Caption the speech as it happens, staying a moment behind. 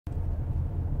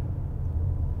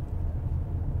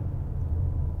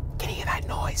hear that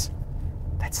noise?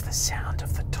 That's the sound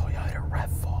of the Toyota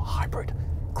RAV4 Hybrid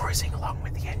cruising along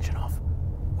with the engine off.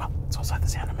 Well, it's also the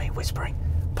sound of me whispering,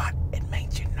 but it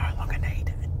means you no longer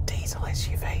need a diesel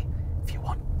SUV if you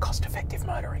want cost-effective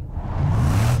motoring.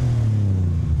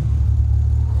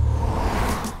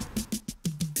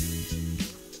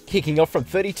 Kicking off from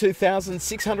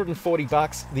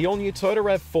 $32,640, the all-new Toyota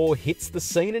RAV4 hits the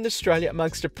scene in Australia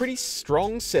amongst a pretty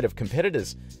strong set of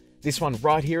competitors. This one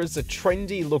right here is a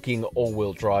trendy-looking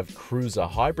all-wheel drive cruiser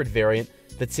hybrid variant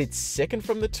that sits second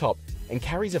from the top and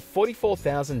carries a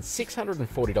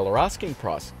 $44,640 asking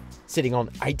price. Sitting on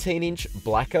 18-inch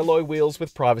black alloy wheels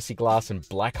with privacy glass and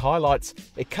black highlights,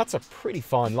 it cuts a pretty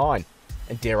fine line.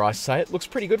 And dare I say, it looks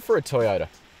pretty good for a Toyota.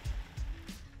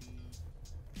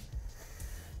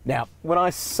 Now, when I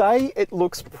say it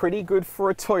looks pretty good for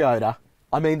a Toyota,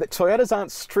 I mean that Toyotas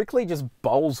aren't strictly just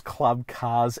Bowls Club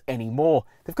cars anymore.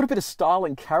 They've got a bit of style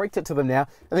and character to them now,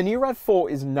 and the new RAV4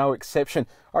 is no exception.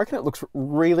 I reckon it looks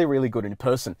really, really good in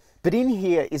person. But in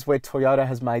here is where Toyota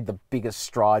has made the biggest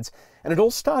strides, and it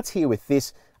all starts here with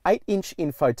this 8-inch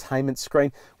infotainment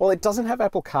screen. While it doesn't have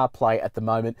Apple CarPlay at the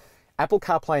moment, Apple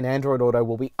CarPlay and Android Auto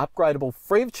will be upgradable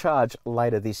free of charge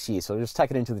later this year. So just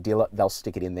take it into the dealer, they'll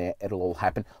stick it in there, it'll all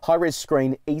happen. High-res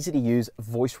screen, easy to use,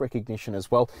 voice recognition as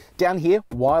well. Down here,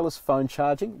 wireless phone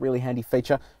charging, really handy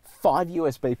feature. 5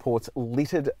 USB ports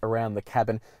littered around the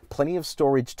cabin, plenty of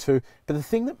storage too. But the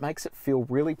thing that makes it feel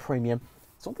really premium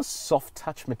is all the soft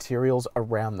touch materials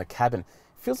around the cabin.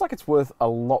 It feels like it's worth a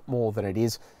lot more than it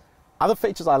is. Other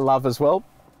features I love as well.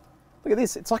 Look at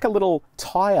this, it's like a little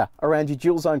tyre around your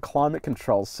dual zone climate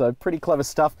controls, so pretty clever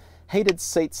stuff. Heated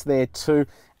seats there too,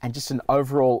 and just an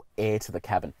overall air to the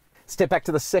cabin. Step back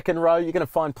to the second row, you're going to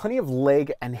find plenty of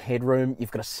leg and headroom.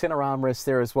 You've got a center armrest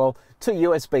there as well, 2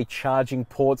 USB charging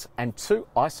ports, and 2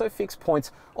 ISOFIX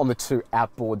points on the 2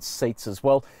 outboard seats as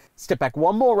well. Step back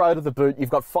one more row to the boot, you've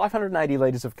got 580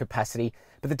 litres of capacity,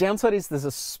 but the downside is there's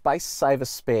a space saver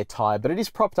spare tyre, but it is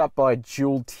propped up by a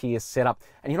dual tier setup,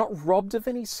 and you're not robbed of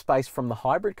any space from the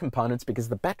hybrid components because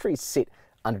the batteries sit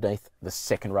underneath the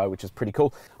second row, which is pretty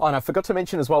cool. Oh, and I forgot to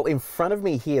mention as well, in front of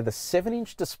me here, the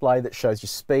 7-inch display that shows you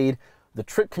speed, the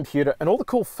trip computer, and all the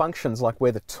cool functions like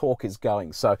where the torque is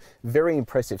going. So very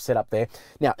impressive setup there.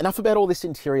 Now, enough about all this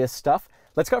interior stuff.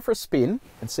 Let's go for a spin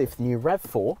and see if the new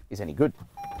RAV4 is any good.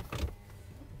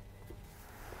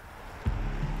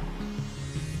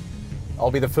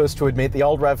 I'll be the first to admit the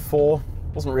old RAV4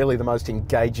 wasn't really the most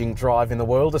engaging drive in the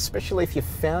world, especially if you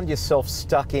found yourself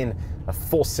stuck in a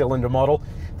 4-cylinder model.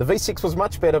 The V6 was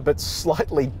much better, but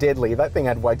slightly deadly. That thing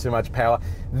had way too much power.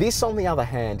 This, on the other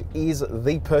hand, is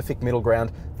the perfect middle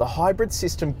ground. The hybrid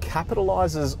system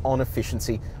capitalizes on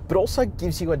efficiency, but also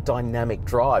gives you a dynamic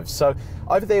drive. So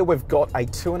over there, we've got a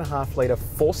 2.5-litre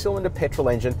 4-cylinder petrol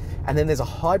engine, and then there's a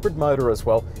hybrid motor as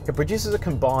well. It produces a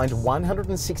combined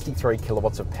 163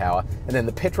 kilowatts of power, and then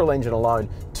the petrol engine alone,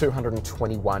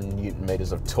 221 Newton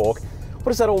meters of torque. What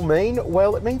does that all mean?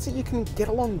 Well, it means that you can get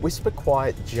along whisper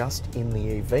quiet just in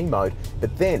the EV mode.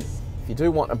 But then, if you do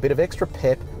want a bit of extra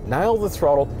pep, nail the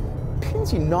throttle,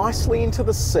 pins you nicely into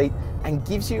the seat and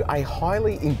gives you a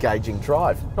highly engaging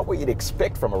drive. Not what you'd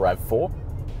expect from a RAV4.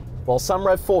 While some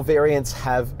RAV4 variants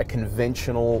have a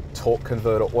conventional torque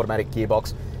converter automatic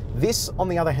gearbox, this, on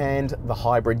the other hand, the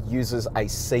hybrid uses a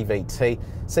CVT.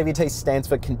 CVT stands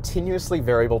for continuously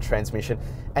variable transmission,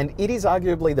 and it is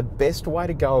arguably the best way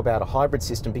to go about a hybrid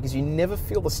system because you never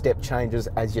feel the step changes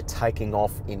as you're taking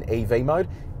off in EV mode.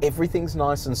 Everything's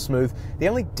nice and smooth. The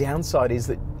only downside is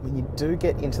that when you do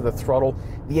get into the throttle,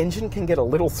 the engine can get a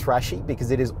little thrashy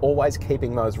because it is always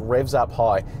keeping those revs up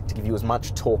high to give you as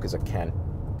much torque as it can.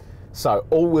 So,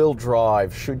 all-wheel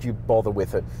drive, should you bother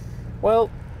with it? Well,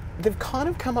 they've kind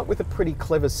of come up with a pretty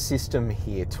clever system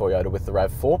here, Toyota, with the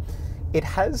RAV4. It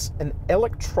has an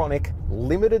electronic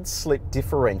limited slip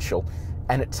differential,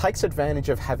 and it takes advantage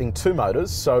of having 2 motors,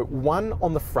 so one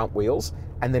on the front wheels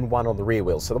and then one on the rear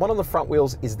wheels. So the one on the front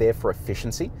wheels is there for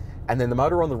efficiency, and then the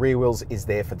motor on the rear wheels is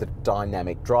there for the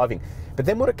dynamic driving. But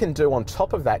then what it can do on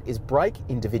top of that is brake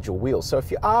individual wheels. So if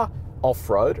you are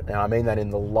off-road, and I mean that in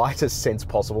the lightest sense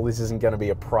possible, this isn't going to be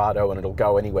a Prado and it'll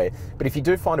go anywhere, but if you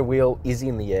do find a wheel is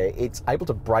in the air, it's able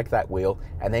to brake that wheel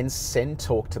and then send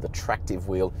torque to the tractive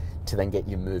wheel to then get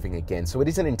you moving again. So it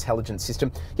is an intelligent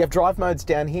system. You have drive modes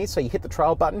down here, so you hit the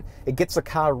trail button, it gets the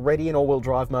car ready in all-wheel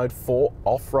drive mode for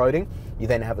off-roading. You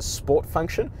then have a sport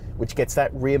function, which gets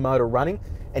that rear motor running.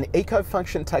 An eco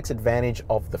function takes advantage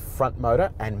of the front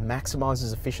motor and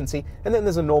maximizes efficiency. And then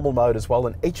there's a normal mode as well,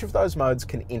 and each of those modes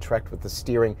can interact with the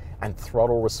steering and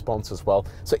throttle response as well.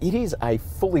 So it is a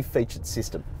fully featured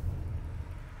system.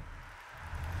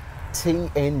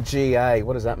 TNGA,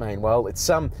 what does that mean? Well, it's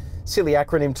some silly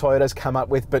acronym Toyota's come up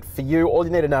with, but for you, all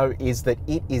you need to know is that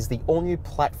it is the all-new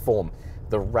platform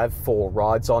the RAV4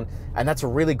 rides on, and that's a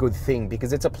really good thing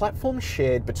because it's a platform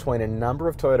shared between a number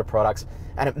of Toyota products,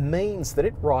 and it means that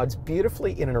it rides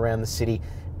beautifully in and around the city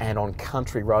and on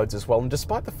country roads as well. And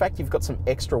despite the fact you've got some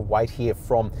extra weight here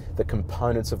from the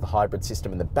components of the hybrid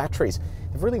system and the batteries,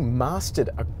 they've really mastered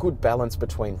a good balance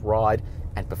between ride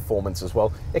and performance as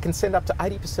well. It can send up to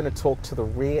 80% of torque to the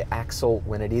rear axle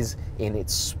when it is in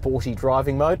its sporty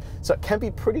driving mode, so it can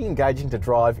be pretty engaging to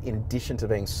drive in addition to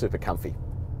being super comfy.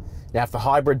 Now, if the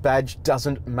hybrid badge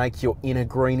doesn't make your inner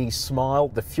greenie smile,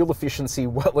 the fuel efficiency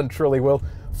well and truly will.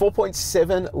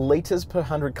 4.7 litres per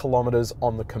 100 kilometres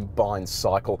on the combined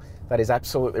cycle. That is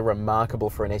absolutely remarkable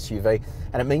for an SUV,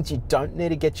 and it means you don't need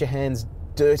to get your hands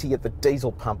dirty at the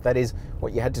diesel pump. That is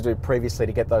what you had to do previously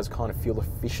to get those kind of fuel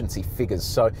efficiency figures.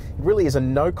 So it really is a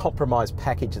no compromise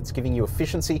package that's giving you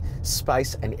efficiency,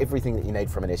 space, and everything that you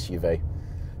need from an SUV.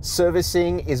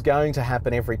 Servicing is going to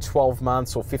happen every 12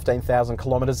 months or 15,000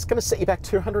 kilometres. It's going to set you back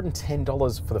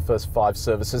 $210 for the first 5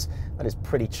 services. That is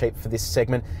pretty cheap for this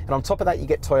segment. And on top of that, you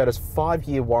get Toyota's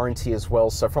 5-year warranty as well.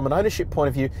 So from an ownership point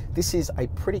of view, this is a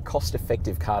pretty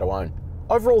cost-effective car to own.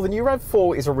 Overall, the new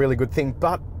RAV4 is a really good thing,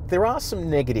 but there are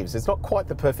some negatives. It's not quite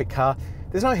the perfect car.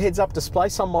 There's no heads-up display.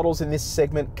 Some models in this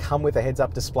segment come with a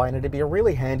heads-up display, and it'd be a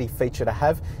really handy feature to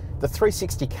have. The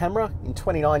 360 camera in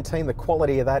 2019, the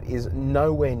quality of that is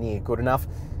nowhere near good enough.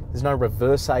 There's no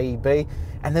reverse AEB.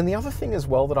 And then the other thing as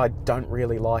well that I don't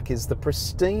really like is the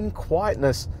pristine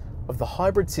quietness of the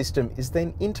hybrid system is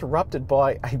then interrupted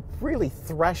by a really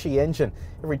thrashy engine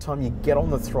every time you get on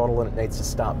the throttle and it needs to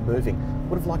start moving.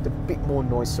 Would have liked a bit more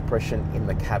noise suppression in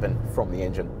the cabin from the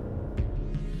engine.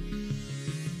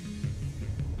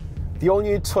 The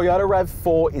all-new Toyota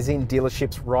RAV4 is in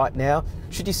dealerships right now.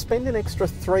 Should you spend an extra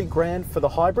 $3 grand for the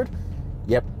hybrid?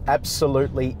 Yep,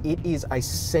 absolutely. It is a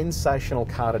sensational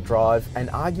car to drive, and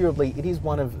arguably it is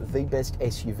one of the best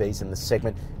SUVs in the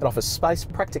segment. It offers space,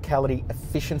 practicality,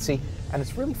 efficiency, and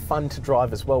it's really fun to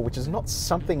drive as well, which is not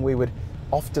something we would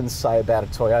often say about a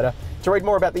Toyota. To read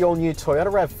more about the all-new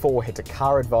Toyota RAV4, head to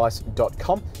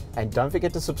caradvice.com, and don't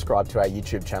forget to subscribe to our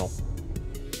YouTube channel.